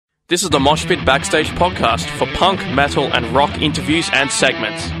This is the Moshpit Backstage podcast for punk, metal and rock interviews and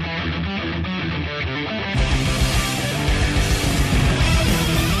segments.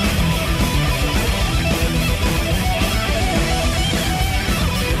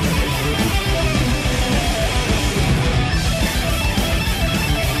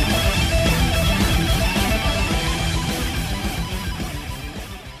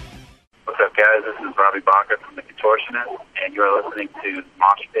 What's up, guys? This is Robby Baca from the Contortionist, and you're listening to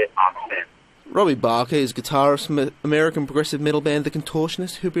Moshpit on Sin. Robby Baca is guitarist from American progressive metal band The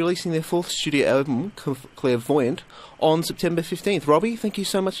Contortionist, who will be releasing their fourth studio album, Clairvoyance, on September 15th. Robby, thank you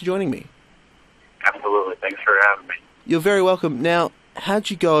so much for joining me. Absolutely. Thanks for having me. You're very welcome. Now, how'd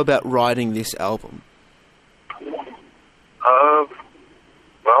you go about writing this album?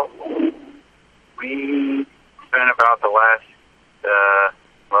 Well, we spent about the last,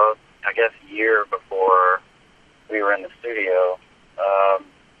 I guess a year before we were in the studio,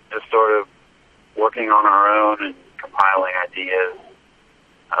 just sort of working on our own and compiling ideas,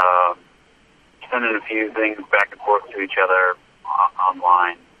 sending a few things back and forth to each other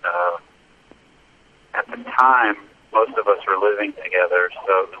online. At the time, most of us were living together,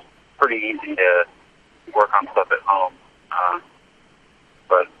 so it was pretty easy to work on stuff at home.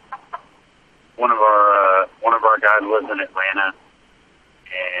 But one of our guys lives in Atlanta,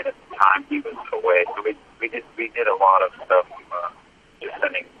 and at the time he was away, so we did a lot of stuff, just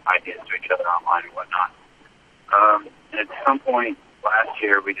sending ideas to each other online and whatnot. And at some point last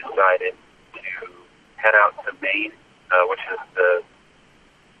year, we decided to head out to Maine, which is the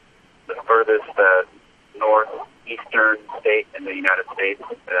furthest northeastern state in the United States.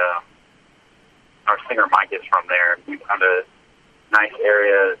 Our singer Mike is from there. We found a nice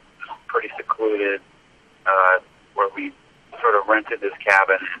area, pretty secluded, where we sort of rented this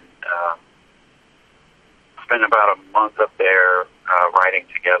cabin and spent about a month up there writing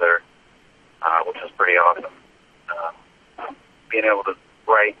together, which was pretty awesome. Being able to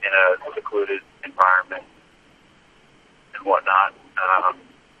write in a secluded environment and whatnot.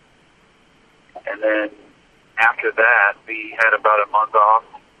 And then after that, we had about a month off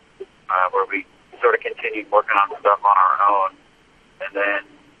where we sort of continued working on stuff on our own. And then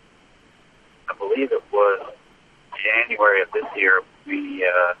I believe it was January of this year, we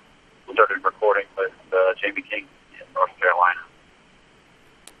started recording with Jamie King in North Carolina.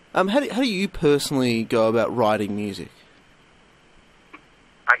 How do you personally go about writing music?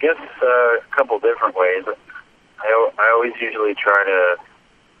 I guess a couple different ways. I always usually try to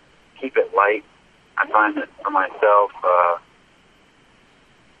keep it light. I find that for myself,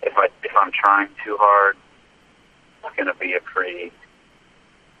 if I'm trying too hard, it's going to be a pretty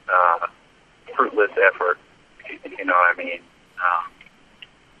fruitless effort, if you know what I mean.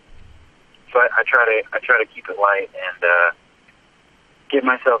 So I try to keep it light and get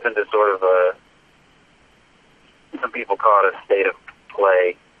myself into sort of some people call it a state of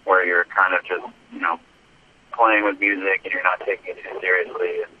play, where you're kind of just, playing with music and you're not taking it too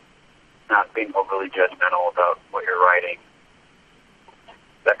seriously and not being overly judgmental about what you're writing.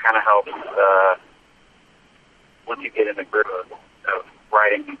 That kind of helps once you get in the grip of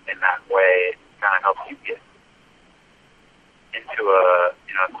writing in that way. It kind of helps you get into a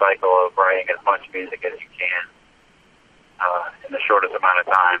cycle of writing as much music as you can in the shortest amount of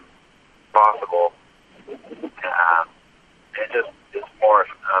time possible. It's more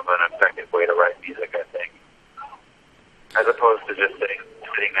of an effective way to write music, I think, as opposed to just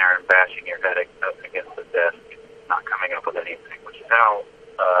sitting there and bashing your head against the desk, not coming up with anything, which is how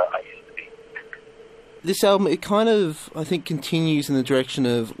I used to be. This album, it kind of, I think, continues in the direction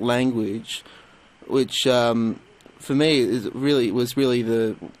of language, which for me was really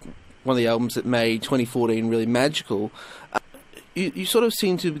one of the albums that made 2014 really magical. You sort of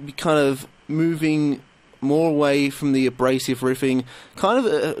seem to be kind of moving more away from the abrasive riffing, kind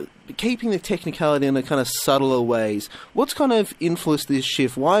of keeping the technicality in a kind of subtler ways. What's kind of influenced this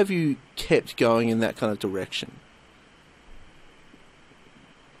shift? Why have you kept going in that kind of direction?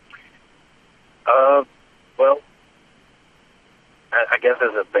 Well, I guess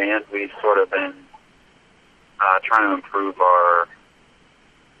as a band, we've sort of been trying to improve our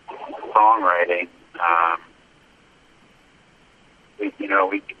songwriting.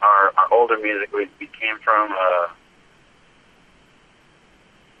 Our older music, we came from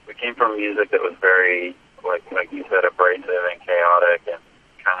music that was very, like you said, abrasive and chaotic and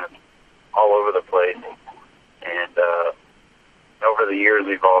kind of all over the place. And over the years,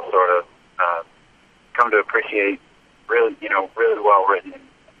 we've all sort of come to appreciate really well written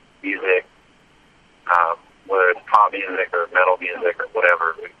music, whether it's pop music or metal music or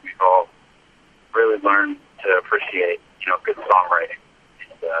whatever. We've all really learned to appreciate good songwriting.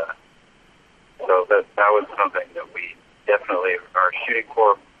 And was something that we definitely are shooting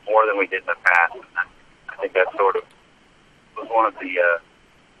for more than we did in the past. And I think that sort of was one of the,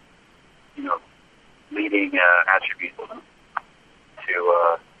 leading attributes to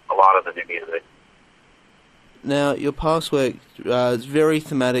a lot of the new music. Now, your past work is very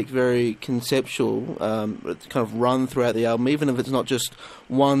thematic, very conceptual. It's kind of run throughout the album, even if it's not just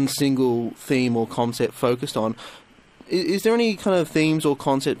one single theme or concept focused on. Is there any kind of themes or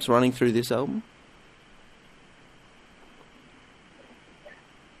concepts running through this album?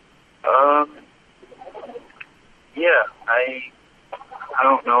 Yeah, I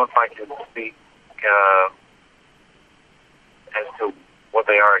don't know if I can speak as to what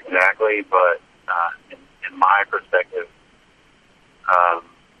they are exactly, but in my perspective,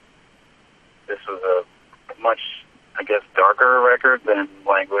 this was a much, I guess, darker record than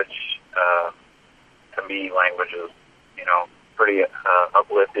Language. To me, Language is, pretty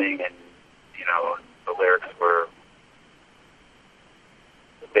uplifting, and, the lyrics were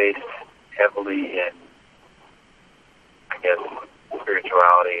based heavily in, I guess,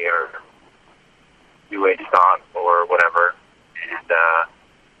 spirituality or New Age thought or whatever. And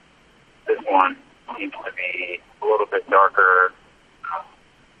this one seems to be a little bit darker.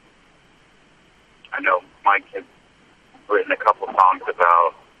 I know Mike had written a couple songs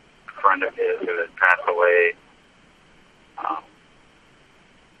about a friend of his who had passed away.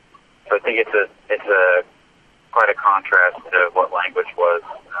 So I think it's a quite a contrast to what Language was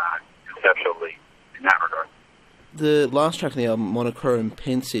conceptually in that regard. The last track on the album, Monochrome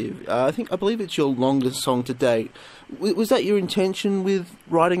Pensive, I believe it's your longest song to date. Was that your intention with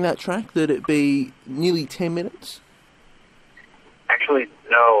writing that track, that it be nearly 10 minutes? Actually,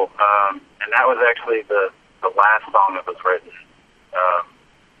 no. And that was actually the last song that was written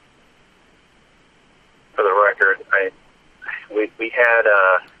for the record.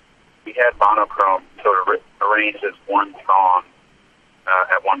 We had Monochrome sort of arranged as one song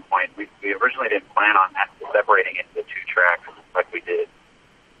at one point. We originally didn't plan on separating it into two tracks like we did.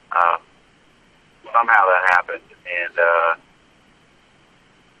 Somehow that happened, and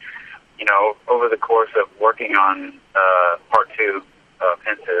over the course of working on part two,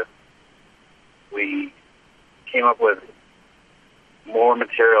 Pensive, we came up with more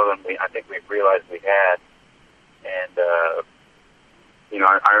material than I think we realized we had, and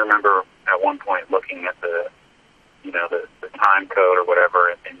I remember at one point looking at the time code or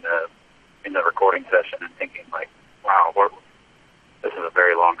whatever in the recording session and thinking, like, wow, this is a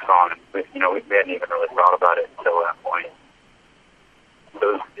very long song, and we hadn't even really thought about it until that point.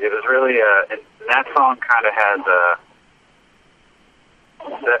 So it was really and that song kind of has a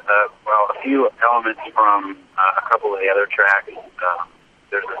few elements from a couple of the other tracks.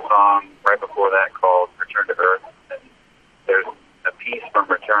 There's a song right before that called Return to Earth, and there's a piece from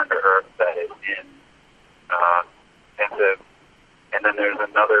Return to Earth that is in Pensive, and then there's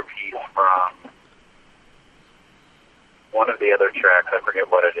another piece from one of the other tracks. I forget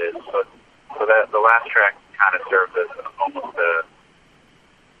what it is. So that the last track kind of serves as almost a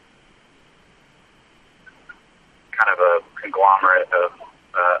kind of a conglomerate of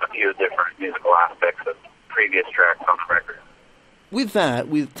a few different musical aspects of previous tracks on the record. With that,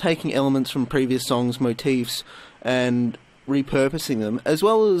 with taking elements from previous songs, motifs, and repurposing them, as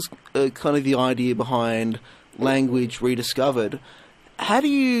well as kind of the idea behind Language Rediscovered, how do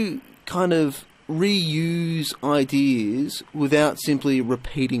you kind of reuse ideas without simply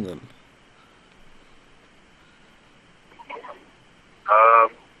repeating them?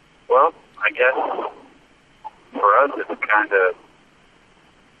 Well, I guess for us it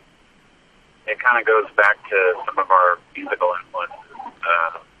kind of goes back to some of our musical influences.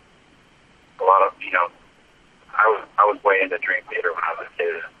 A lot of, I was way into Dream Theater when I was a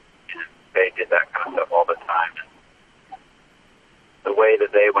kid, and they did that kind of stuff all the time. And the way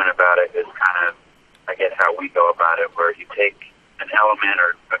that they went about it is kind of, I guess, how we go about it, where you take an element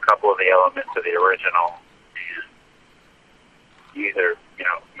or a couple of the elements of the original, and you either,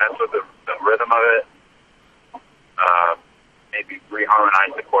 mess with the rhythm of it, maybe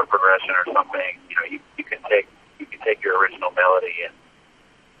reharmonize the chord progression or something. You can take your original melody and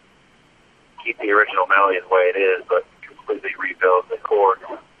keep the original melody the way it is, but completely rebuild the chords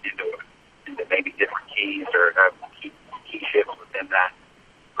into maybe different keys or have key shifts within that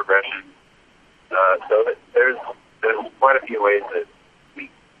progression. So that there's quite a few ways that we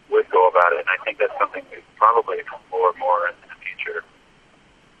would go about it, and I think that's something we probably explore more in the future.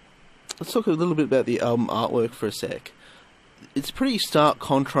 Let's talk a little bit about the album artwork for a sec. It's a pretty stark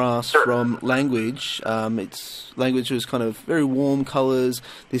contrast from Language. Language was kind of very warm colours.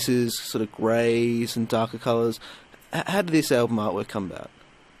 This is sort of greys and darker colours. How did this album artwork come about?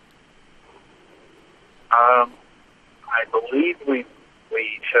 I believe we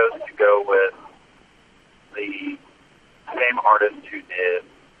chose to go with the same artist who did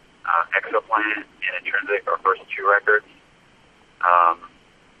Exoplanet and Intrinsic, our first two records.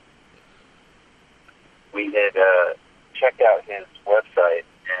 We had checked out his website,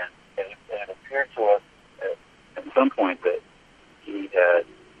 and it appeared to us at some point that he had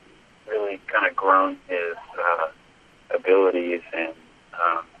really kind of grown his abilities and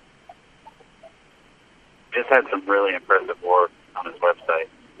just had some really impressive work on his website.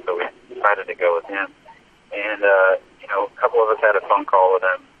 So we decided to go with him. And, a couple of us had a phone call with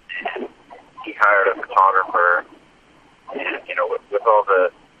him, and he hired a photographer. And, with all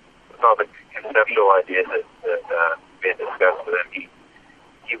the conceptual ideas that we had discussed with him,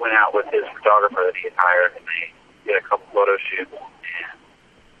 he went out with his photographer that he had hired, and they did a couple photo shoots and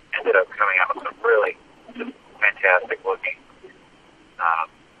ended up coming out with some really just fantastic looking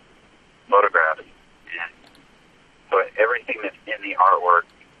photographs. And so everything that's in the artwork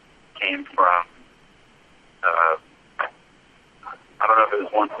came from, I don't know if it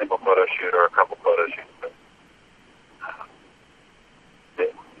was one single photo shoot or a couple photo shoots, but I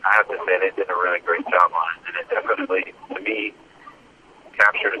have to say they did a really great job on it, and it definitely, to me,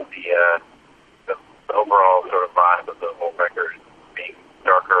 captured the overall sort of vibe of the whole record, being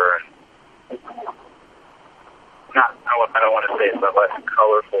darker and I don't want to say it's a less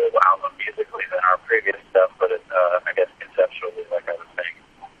colorful album musically than our previous stuff, but it, I guess conceptually, like I was saying,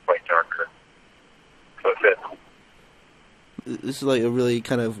 quite darker. So it fits. This is like a really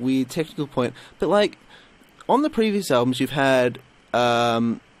kind of weird technical point, but like on the previous albums, you've had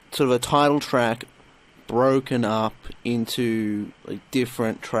sort of a title track broken up into like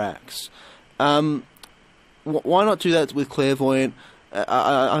different tracks. Why not do that with Clairvoyant?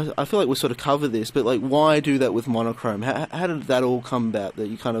 I feel like we sort of covered this, but like, why do that with Monochrome? How did that all come about? That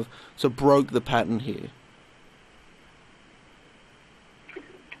you kind of sort of broke the pattern here.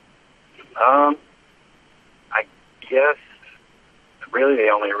 I guess really the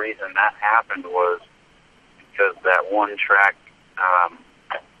only reason that happened was because that one track,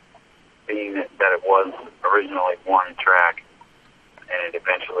 being that it was originally one track, and it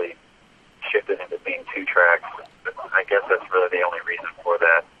eventually shifted into being two tracks. I guess that's really the only reason for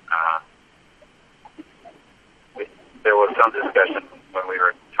that. There was some discussion when we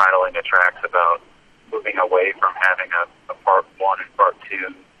were titling the tracks about moving away from having a part one and part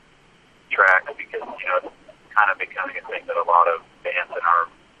two tracks because, it's kind of becoming a thing that a lot of bands in our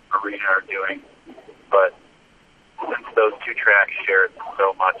arena are doing. But since those two tracks shared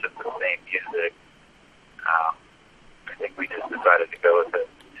so much of the same music, I think we just decided to go with it.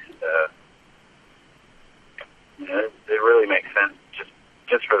 And, it really makes sense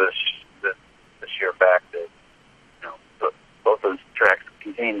just for the sheer fact that both those tracks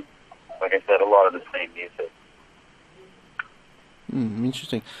contain, like I said, a lot of the same music.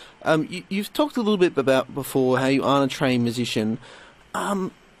 Interesting. You've talked a little bit about before how you aren't a trained musician.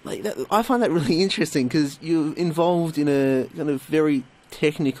 I find that really interesting because you're involved in a kind of very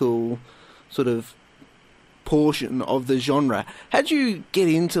technical sort of portion of the genre. How did you get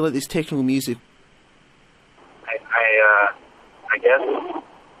into this technical music? I guess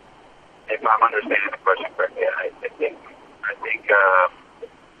if I'm understanding the question correctly, I think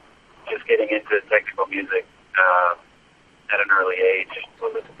just getting into technical music at an early age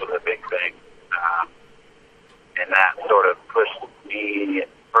was a big thing, and that sort of pushed me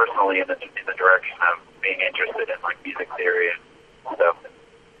personally in the direction of being interested in music theory and stuff.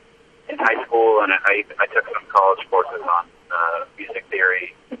 In high school, and I took some college courses on music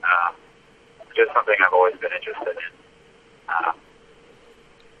theory, just something I've always been interested in.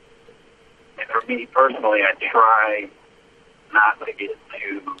 And for me personally, I try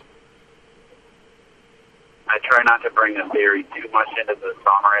not to bring the theory too much into the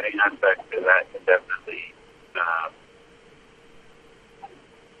songwriting aspect, because that can definitely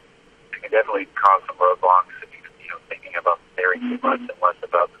cause some roadblocks if you're thinking about the theory too much and less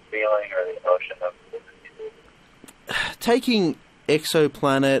about the feeling or the emotion of it. Taking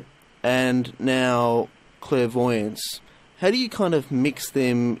Exoplanet and now Clairvoyance, how do you kind of mix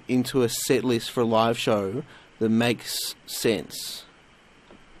them into a set list for a live show that makes sense?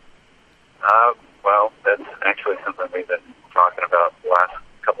 Well, that's actually something we've been talking about the last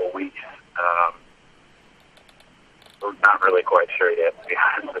couple of weeks. We're not really quite sure yet, to be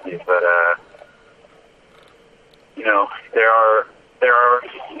honest with you, but there are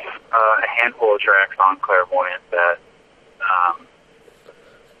a handful of tracks on Clairvoyance that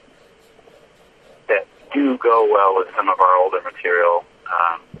do go well with some of our older material.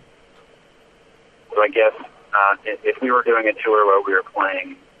 So I guess if we were doing a tour where we were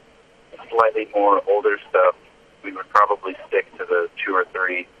playing slightly more older stuff, we would probably stick to the 2 or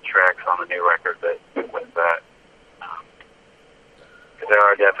 3 tracks on the new record that went with that. Because there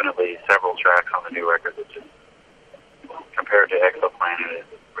are definitely several tracks on the new record that just, compared to Exoplanet,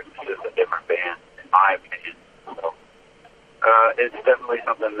 it's just a different band, in my opinion. So, it's definitely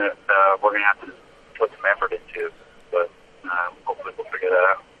something that we're going to have to put some effort into, but hopefully we'll figure that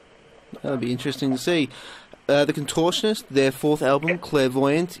out. That'll be interesting to see. The Contortionist, their 4th album,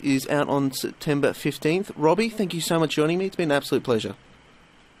 Clairvoyance, is out on September 15th. Robby, thank you so much for joining me. It's been an absolute pleasure.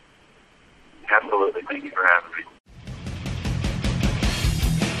 Absolutely. Thank you for having me.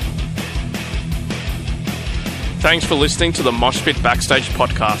 Thanks for listening to the Moshpit Backstage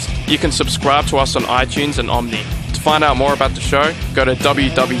podcast. You can subscribe to us on iTunes and Omni. To find out more about the show, go to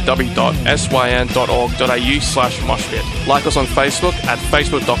www.syn.org.au/moshpit. Like us on Facebook at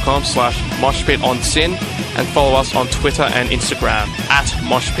facebook.com/moshpitonsin and follow us on Twitter and Instagram at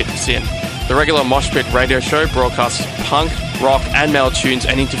moshpitsin. The regular Moshpit radio show broadcasts punk, rock and metal tunes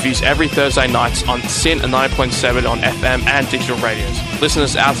and interviews every Thursday nights on Sin 9.7 on FM and digital radios.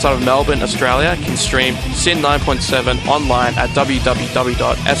 Listeners outside of Melbourne, Australia can stream Sin 9.7 online at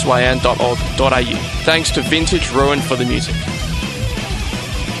www.syn.org.au. Thanks to Vintage Ruin for the music.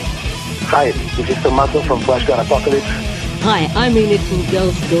 Hi, this is Tommaso from Flash God Apocalypse. Hi, I'm Enid from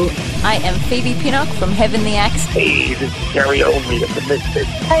Girls School. I am Phoebe Pinnock from Heavenly Axe. Hey, this is Gary Oldmead of the Misfits.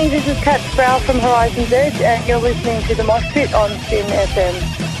 Hey, this is Kat Sproul from Horizon's Edge, and you're listening to the Moshpit on Sin FM.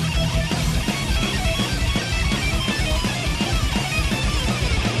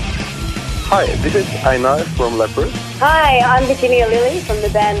 Hi, this is Einar from Leopard. Hi, I'm Virginia Lilly from the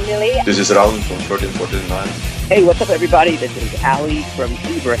band Lily. This is Raul from 1349. Hey, what's up, everybody? This is Ali from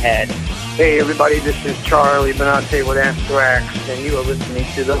Zebrahead. Hey, everybody, this is Charlie Benante with Anthrax, and you are listening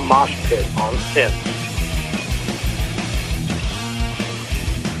to the Moshpit on Sin.